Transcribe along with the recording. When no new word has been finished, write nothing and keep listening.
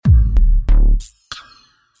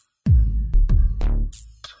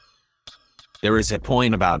There is a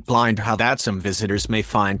point about Blind How that some visitors may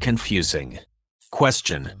find confusing.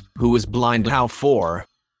 Question: who is Blind How for?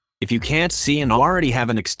 If you can't see and already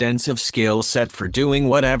have an extensive skill set for doing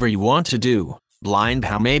whatever you want to do, Blind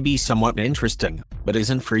How may be somewhat interesting, but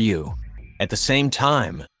isn't for you. At the same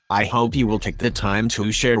time, I hope you will take the time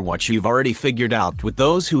to share what you've already figured out with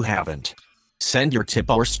those who haven't. Send your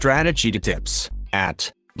tip or strategy to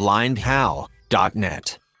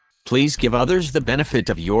tips@blindhow.net. Please give others the benefit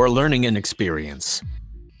of your learning and experience.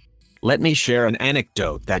 Let me share an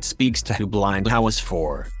anecdote that speaks to who Blind How is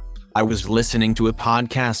for. I was listening to a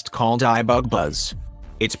podcast called iBugBuzz.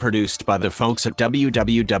 It's produced by the folks at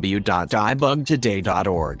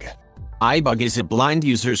www.ibugtoday.org. iBug is a blind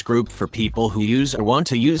users group for people who use or want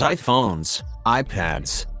to use iPhones,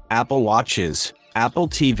 iPads, Apple Watches, Apple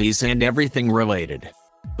TVs and everything related.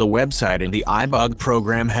 The website and the iBug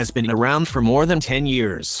program has been around for more than 10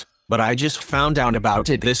 years, but I just found out about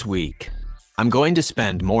it this week. I'm going to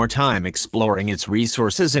spend more time exploring its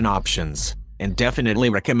resources and options, and definitely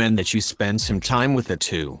recommend that you spend some time with it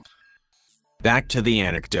too. Back to the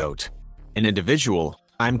anecdote. An individual,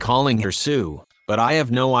 I'm calling her Sue, but I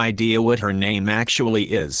have no idea what her name actually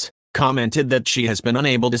is, commented that she has been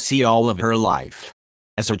unable to see all of her life.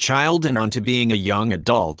 As a child and onto being a young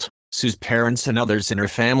adult, Sue's parents and others in her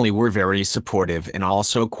family were very supportive and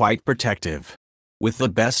also quite protective. With the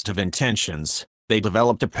best of intentions, they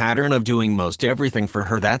developed a pattern of doing most everything for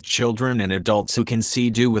her that children and adults who can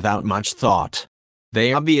see do without much thought.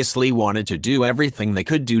 They obviously wanted to do everything they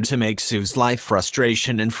could do to make Sue's life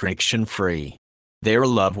frustration and friction-free. Their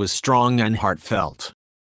love was strong and heartfelt.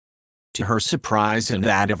 To her surprise and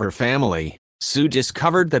that of her family, Sue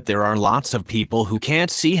discovered that there are lots of people who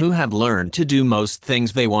can't see who have learned to do most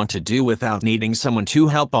things they want to do without needing someone to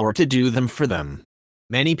help or to do them for them.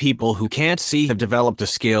 Many people who can't see have developed a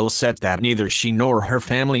skill set that neither she nor her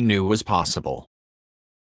family knew was possible.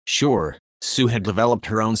 Sure, Sue had developed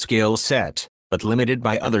her own skill set, but limited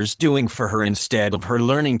by others doing for her instead of her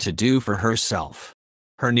learning to do for herself.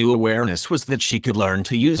 Her new awareness was that she could learn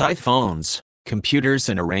to use iPhones, computers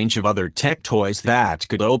and a range of other tech toys that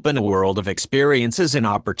could open a world of experiences and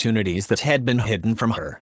opportunities that had been hidden from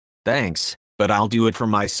her. Thanks, but I'll do it for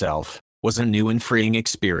myself, was a new and freeing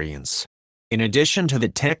experience. In addition to the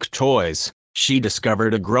tech toys, she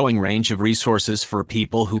discovered a growing range of resources for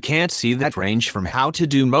people who can't see that range from how to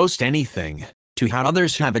do most anything, to how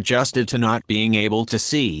others have adjusted to not being able to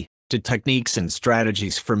see, to techniques and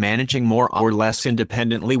strategies for managing more or less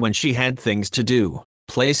independently when she had things to do,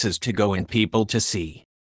 places to go and people to see.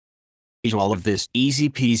 Is all of this easy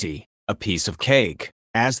peasy, a piece of cake,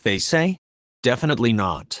 as they say? Definitely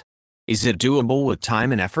not. Is it doable with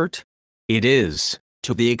time and effort? It is,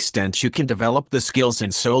 to the extent you can develop the skills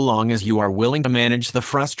and so long as you are willing to manage the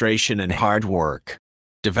frustration and hard work.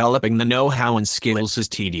 Developing the know-how and skills is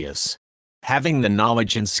tedious. Having the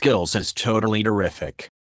knowledge and skills is totally terrific.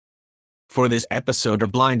 For this episode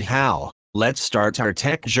of Blind How, let's start our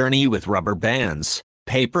tech journey with rubber bands,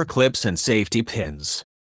 paper clips and safety pins.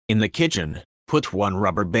 In the kitchen, put 1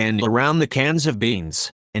 rubber band around the cans of beans,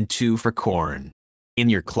 and 2 for corn. In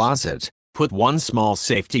your closet, put 1 small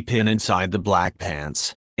safety pin inside the black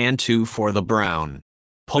pants, and 2 for the brown.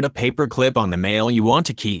 Put a paper clip on the mail you want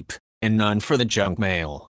to keep, and none for the junk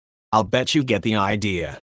mail. I'll bet you get the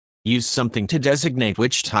idea. Use something to designate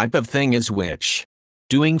which type of thing is which.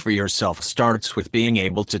 Doing for yourself starts with being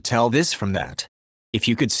able to tell this from that. If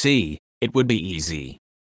you could see, it would be easy.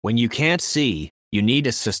 When you can't see, you need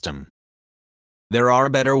a system. There are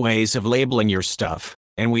better ways of labeling your stuff,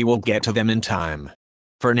 and we will get to them in time.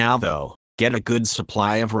 For now though, get a good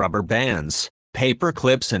supply of rubber bands, paper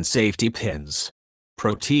clips and safety pins.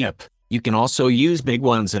 Pro tip, you can also use big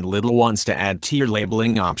ones and little ones to add to your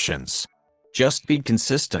labeling options. Just be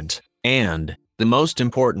consistent, and, the most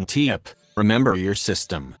important tip, remember your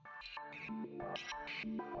system.